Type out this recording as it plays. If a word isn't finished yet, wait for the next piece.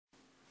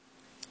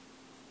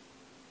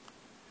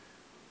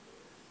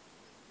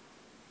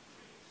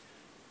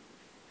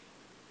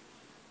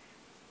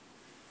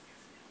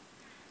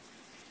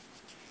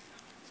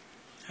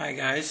Hi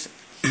guys,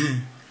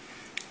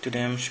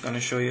 today I'm just going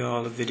to show you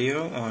all a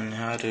video on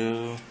how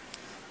to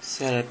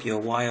set up your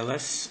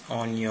wireless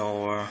on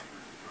your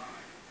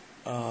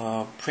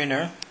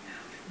printer,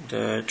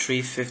 the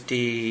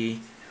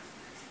 350,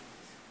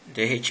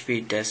 the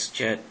HP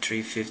Deskjet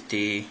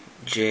 350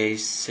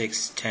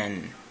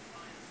 j610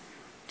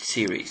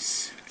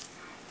 series.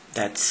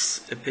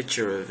 That's a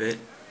picture of it,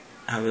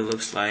 how it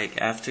looks like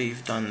after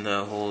you've done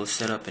the whole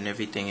setup and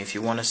everything. If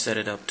you want to set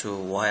it up to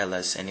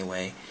wireless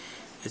anyway,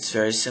 it's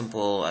very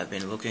simple. I've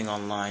been looking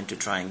online to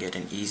try and get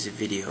an easy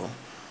video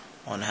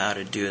on how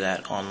to do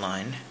that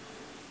online.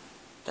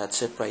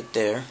 That's it right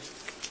there.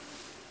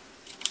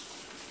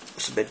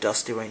 It's a bit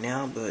dusty right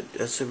now, but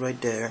that's it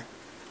right there.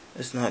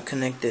 It's not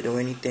connected or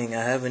anything.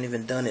 I haven't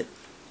even done it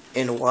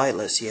in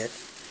wireless yet.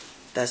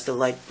 That's the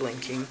light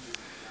blinking,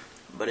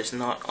 but it's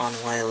not on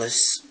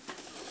wireless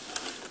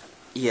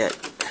yet.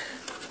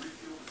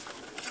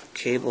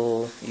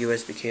 Cable,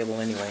 USB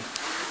cable anyway.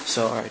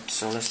 So alright,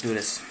 so let's do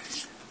this.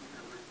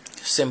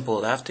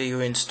 Simple. After you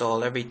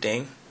install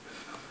everything,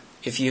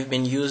 if you've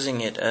been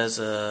using it as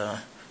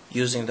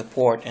using the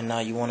port and now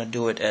you want to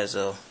do it as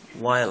a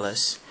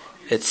wireless,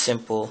 it's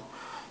simple.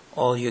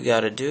 All you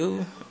gotta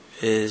do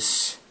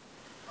is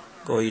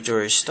go to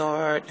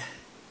Restart,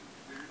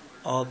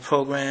 All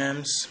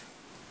Programs.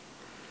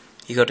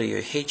 You go to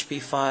your HP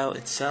file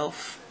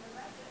itself,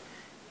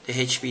 the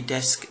HP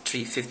Desk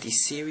 350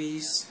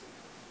 series,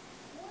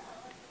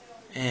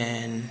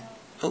 and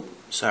oh,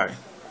 sorry.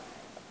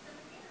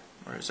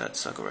 Where is that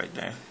sucker right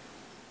there?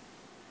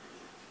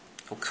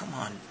 Oh, come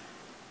on.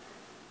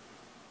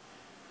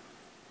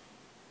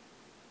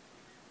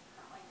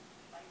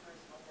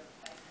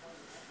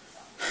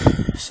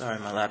 Sorry,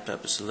 my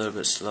laptop is a little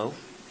bit slow.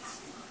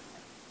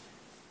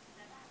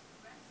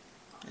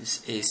 It's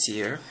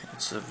ACR.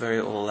 It's a very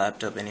old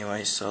laptop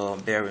anyway, so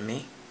bear with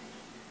me.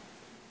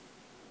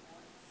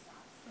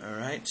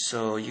 Alright,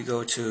 so you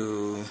go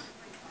to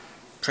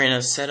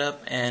Printer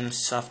Setup and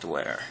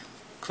Software.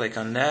 Click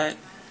on that.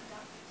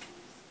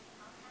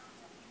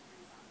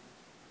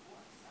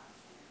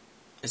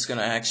 It's going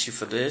to ask you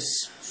for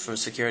this. For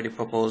security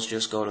purposes,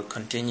 just go to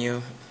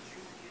Continue.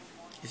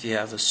 If you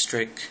have a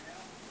strict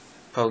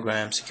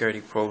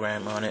security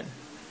program on it,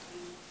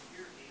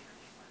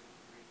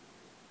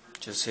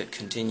 just hit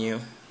Continue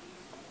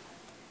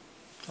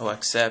or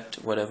Accept,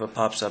 whatever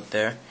pops up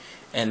there.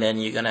 And then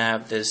you're going to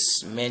have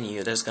this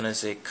menu that's going to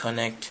say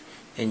Connect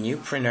a new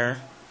printer,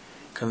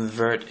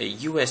 convert a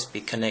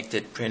USB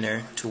connected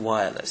printer to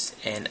wireless,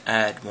 and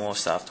add more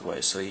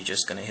software. So you're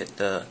just going to hit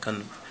the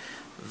convert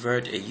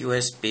a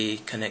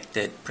USB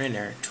connected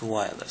printer to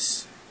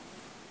wireless.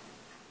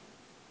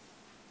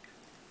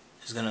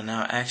 It's going to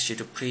now ask you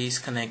to please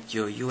connect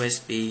your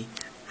USB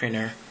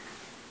printer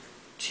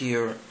to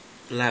your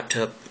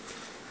laptop,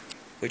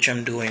 which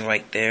I'm doing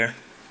right there.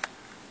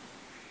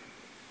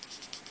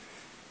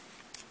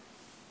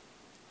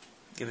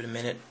 Give it a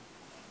minute.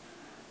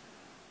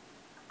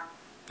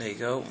 There you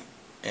go,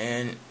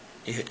 and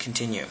you hit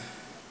Continue.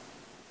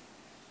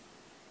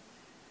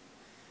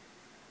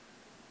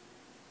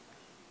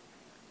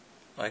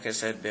 Like I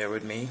said, bear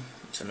with me,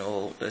 it's an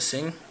old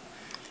listing.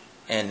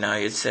 And now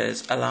it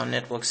says allow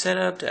network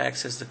setup to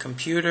access the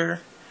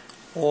computer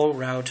or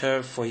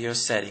router for your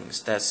settings.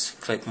 That's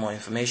click more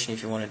information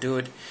if you want to do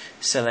it.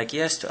 Select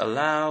yes to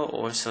allow,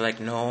 or select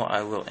no,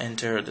 I will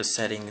enter the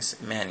settings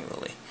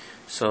manually.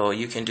 So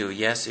you can do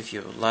yes if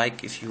you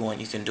like. If you want,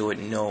 you can do it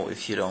no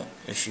if you don't,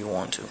 if you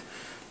want to.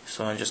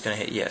 So I'm just gonna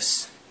hit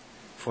yes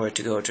for it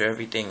to go to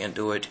everything and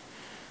do it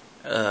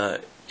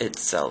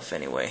itself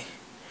anyway.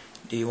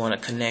 Do you want to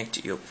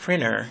connect your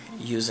printer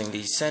using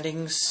these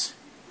settings?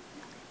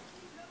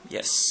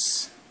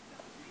 Yes.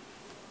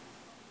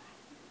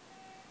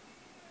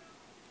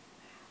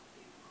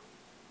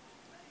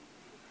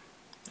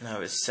 Now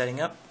it's setting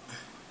up.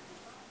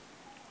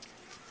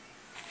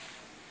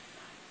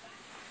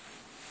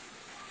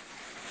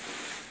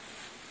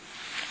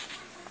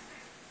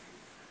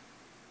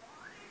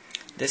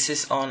 This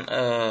is on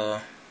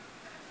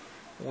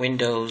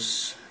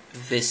Windows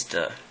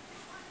Vista.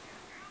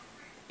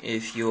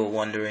 If you're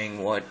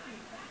wondering what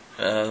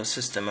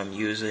system I'm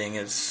using,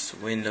 it's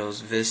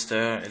Windows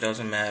Vista. It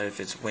doesn't matter if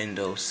it's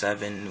Windows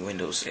 7,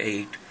 Windows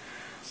 8,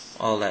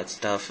 all that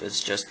stuff.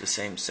 It's just the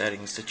same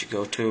settings that you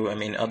go to. I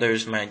mean,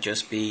 others might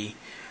just be,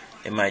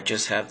 they might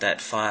just have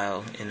that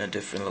file in a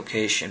different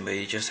location, but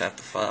you just have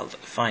to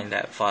find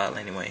that file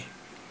anyway.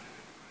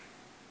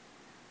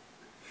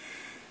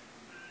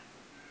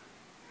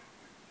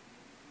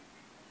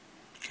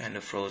 Kind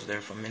of froze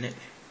there for a minute.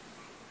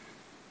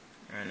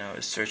 Right now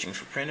it's searching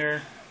for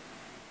printer.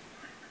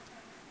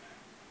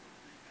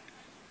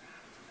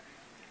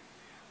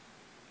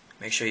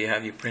 Make sure you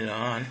have your printer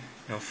on.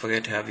 Don't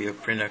forget to have your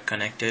printer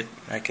connected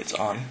like it's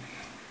on.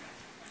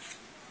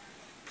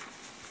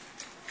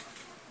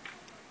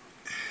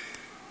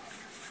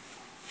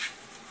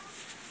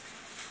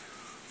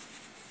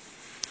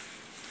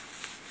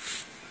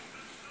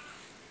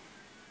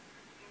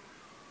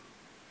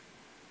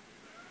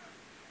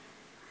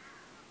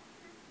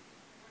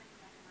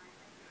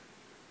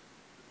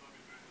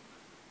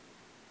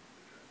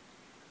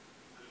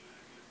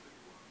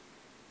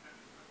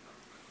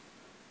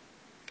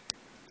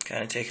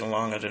 Kind of taking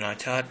longer than I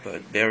thought,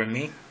 but bear with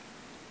me.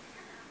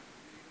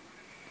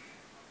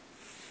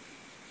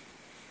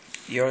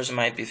 Yours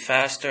might be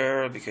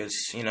faster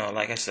because, you know,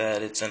 like I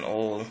said, it's an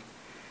old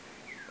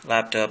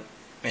laptop.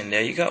 And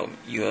there you go.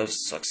 You have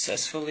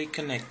successfully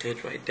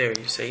connected right there,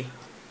 you see.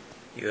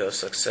 You have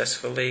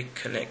successfully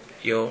connected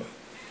your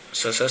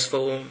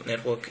successful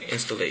network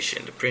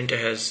installation. The printer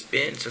has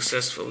been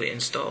successfully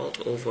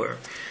installed over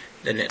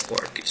the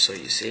network. So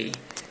you see,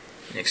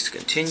 next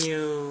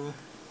continue,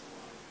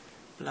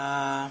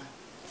 blah.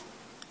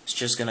 It's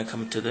just gonna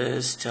come to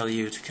this, tell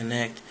you to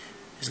connect.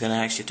 It's gonna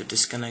ask you to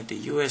disconnect the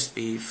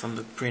USB from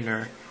the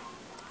printer.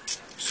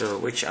 So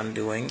which I'm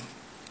doing,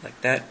 like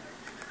that.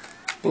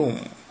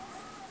 Boom.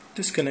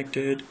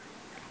 Disconnected.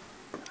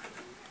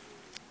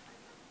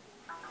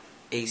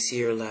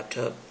 Acer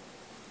laptop.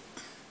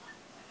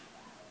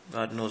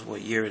 God knows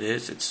what year it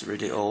is. It's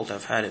really old.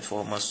 I've had it for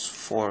almost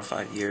 4 or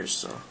 5 years,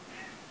 so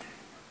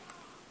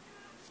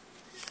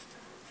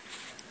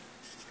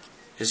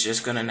it's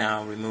just gonna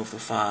now remove the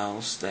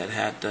files that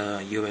had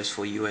the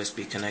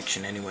USB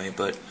connection anyway.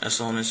 But as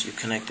soon as you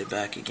connect it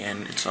back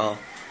again, it's all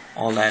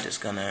that is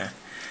gonna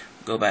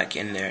go back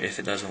in there if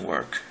it doesn't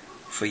work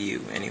for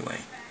you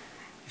anyway.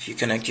 If you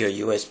connect your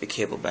USB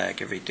cable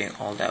back, everything,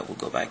 all that will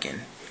go back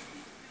in.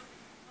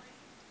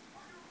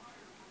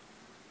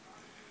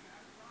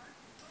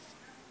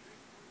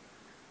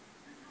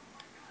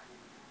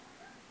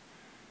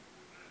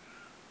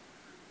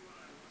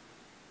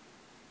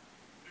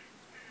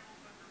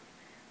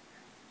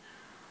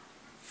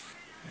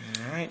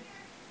 Alright,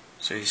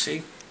 so you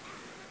see,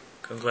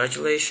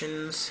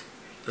 congratulations,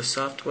 the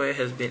software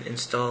has been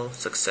installed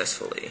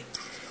successfully.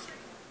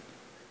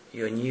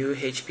 Your new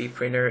HP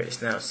printer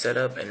is now set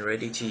up and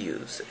ready to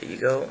use. There you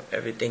go,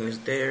 everything is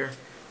there,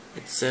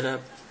 it's set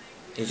up,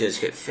 you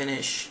just hit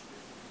finish,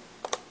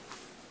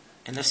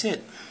 and that's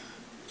it.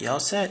 Y'all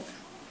set.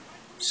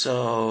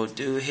 So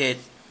do hit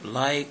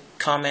like,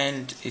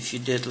 comment if you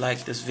did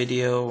like this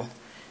video.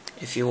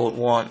 If you would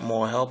want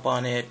more help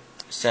on it,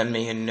 send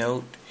me a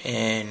note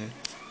and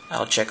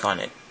I'll check on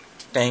it.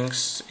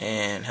 Thanks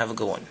and have a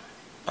good one.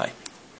 Bye.